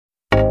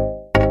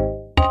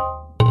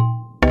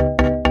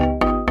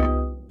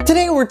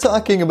we're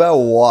talking about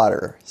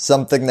water,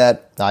 something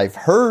that I've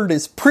heard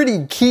is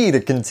pretty key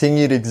to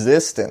continued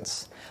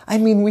existence. I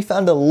mean, we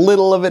found a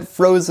little of it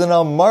frozen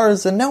on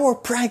Mars and now we're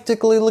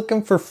practically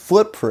looking for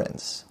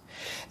footprints.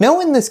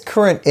 Now in this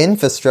current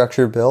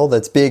infrastructure bill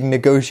that's being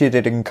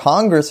negotiated in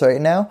Congress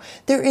right now,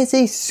 there is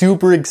a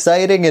super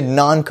exciting and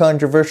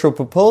non-controversial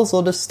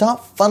proposal to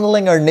stop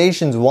funneling our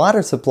nation's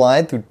water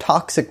supply through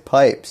toxic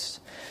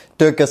pipes.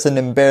 Took us an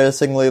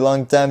embarrassingly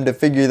long time to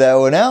figure that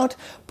one out,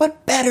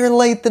 but better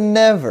late than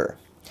never.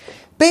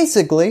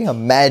 Basically,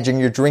 imagine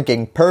you're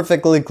drinking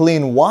perfectly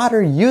clean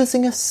water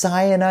using a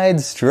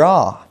cyanide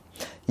straw.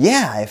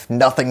 Yeah, if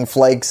nothing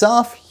flakes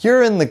off,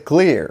 you're in the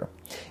clear.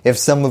 If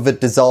some of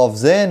it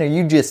dissolves in or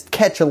you just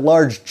catch a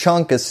large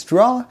chunk of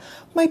straw,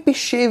 might be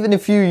shaving a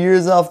few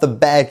years off the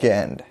back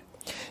end.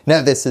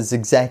 Now this is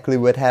exactly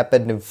what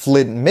happened in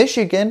Flint,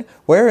 Michigan,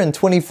 where in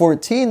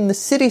 2014 the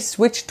city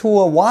switched to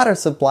a water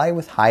supply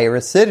with higher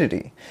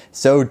acidity,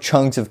 so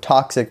chunks of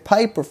toxic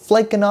pipe were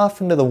flaking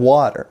off into the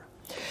water.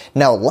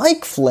 Now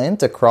like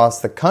Flint,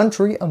 across the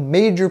country a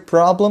major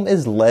problem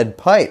is lead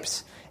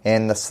pipes,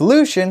 and the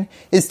solution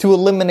is to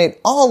eliminate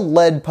all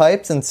lead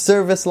pipes and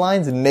service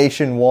lines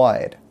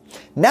nationwide.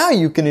 Now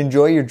you can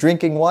enjoy your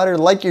drinking water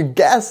like your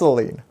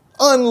gasoline,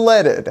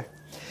 unleaded.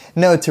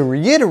 Now to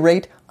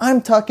reiterate,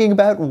 I'm talking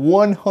about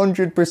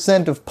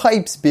 100% of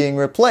pipes being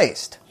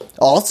replaced.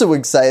 Also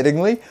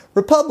excitingly,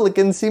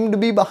 Republicans seem to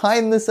be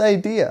behind this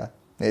idea.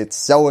 It's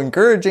so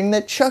encouraging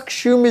that Chuck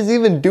Schumer's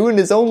even doing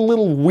his own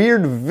little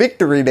weird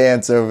victory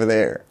dance over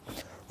there.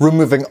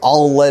 Removing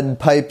all lead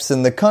pipes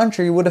in the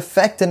country would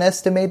affect an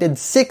estimated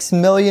 6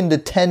 million to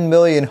 10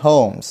 million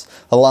homes,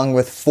 along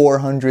with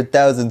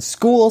 400,000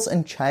 schools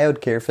and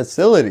childcare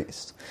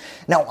facilities.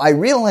 Now I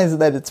realize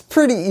that it's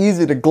pretty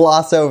easy to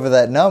gloss over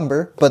that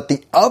number, but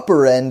the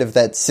upper end of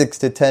that 6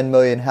 to 10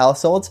 million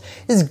households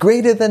is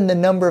greater than the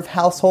number of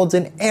households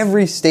in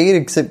every state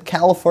except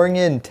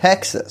California and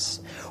Texas.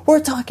 We're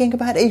talking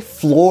about a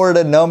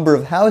Florida number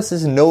of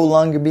houses no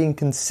longer being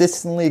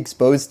consistently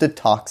exposed to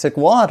toxic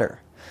water.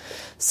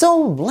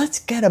 So let's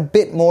get a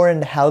bit more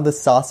into how the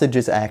sausage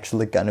is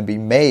actually going to be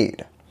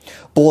made.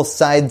 Both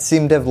sides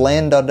seem to have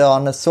landed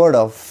on a sort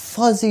of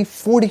fuzzy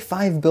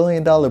 $45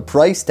 billion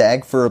price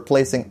tag for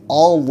replacing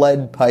all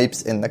lead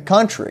pipes in the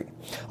country,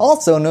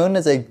 also known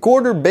as a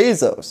quarter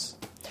Bezos.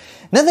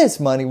 Now this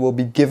money will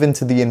be given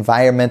to the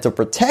Environmental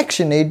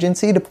Protection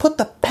Agency to put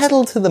the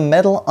pedal to the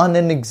metal on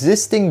an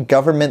existing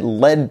government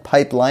lead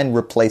pipeline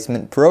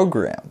replacement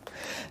program.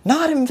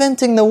 Not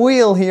inventing the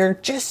wheel here,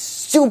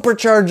 just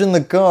supercharging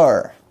the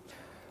car.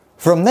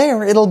 From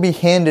there, it'll be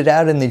handed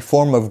out in the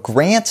form of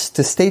grants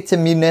to states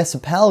and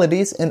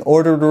municipalities in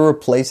order to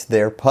replace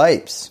their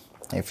pipes.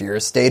 If you're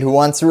a state who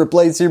wants to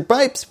replace your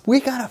pipes,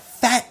 we got a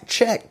fat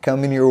check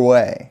coming your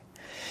way.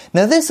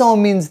 Now this all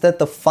means that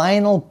the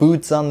final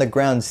boots on the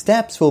ground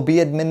steps will be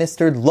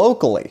administered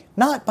locally,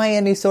 not by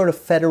any sort of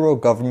federal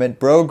government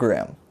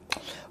program.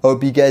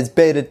 Hope you guys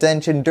paid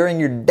attention during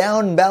your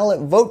down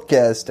ballot vote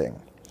casting.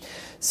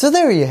 So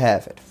there you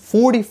have it.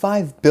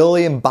 $45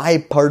 billion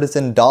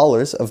bipartisan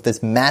dollars of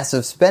this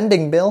massive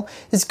spending bill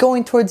is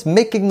going towards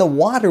making the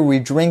water we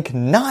drink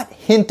not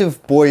hint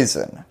of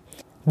poison.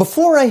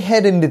 Before I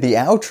head into the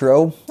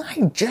outro,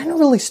 I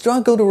generally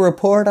struggle to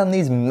report on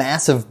these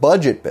massive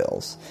budget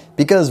bills,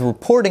 because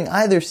reporting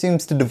either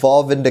seems to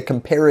devolve into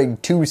comparing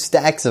two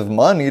stacks of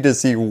money to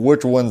see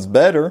which one's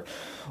better.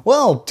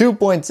 Well,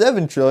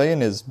 2.7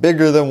 trillion is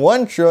bigger than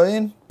 1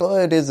 trillion,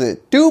 but is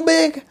it too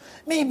big?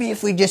 Maybe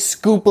if we just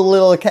scoop a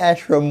little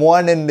cash from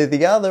one end to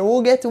the other,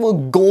 we'll get to a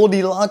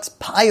Goldilocks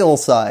pile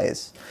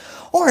size.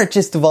 Or it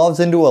just devolves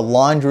into a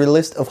laundry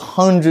list of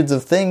hundreds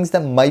of things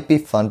that might be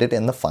funded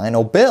in the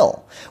final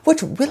bill,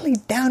 which really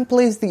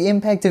downplays the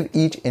impact of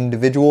each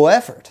individual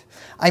effort.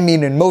 I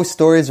mean, in most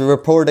stories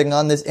reporting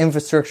on this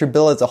infrastructure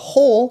bill as a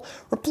whole,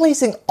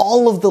 replacing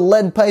all of the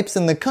lead pipes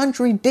in the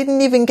country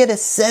didn't even get a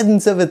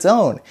sentence of its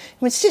own.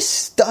 It was just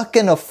stuck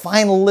in a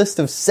final list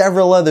of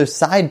several other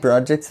side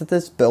projects that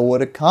this bill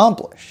would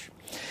accomplish.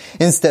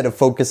 Instead of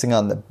focusing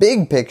on the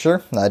big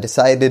picture, I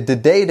decided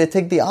today to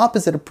take the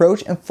opposite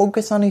approach and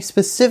focus on a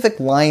specific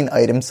line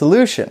item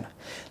solution.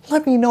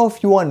 Let me know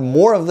if you want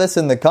more of this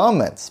in the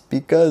comments,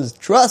 because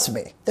trust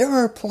me, there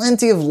are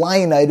plenty of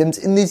line items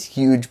in this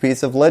huge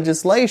piece of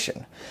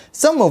legislation,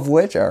 some of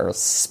which are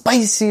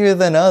spicier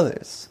than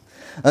others.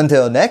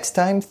 Until next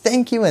time,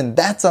 thank you, and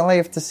that's all I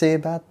have to say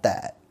about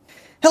that.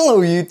 Hello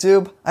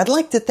YouTube! I'd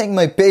like to thank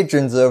my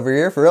patrons over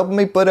here for helping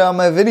me put out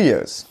my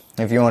videos.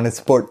 If you want to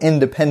support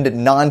independent,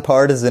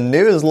 nonpartisan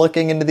news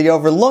looking into the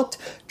overlooked,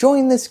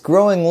 join this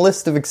growing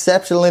list of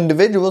exceptional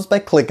individuals by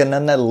clicking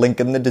on that link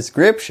in the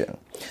description.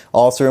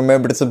 Also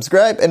remember to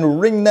subscribe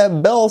and ring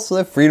that bell so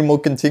that freedom will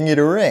continue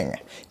to ring.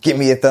 Give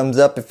me a thumbs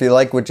up if you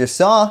like what you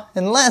saw,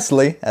 and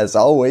lastly, as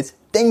always,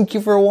 thank you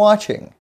for watching.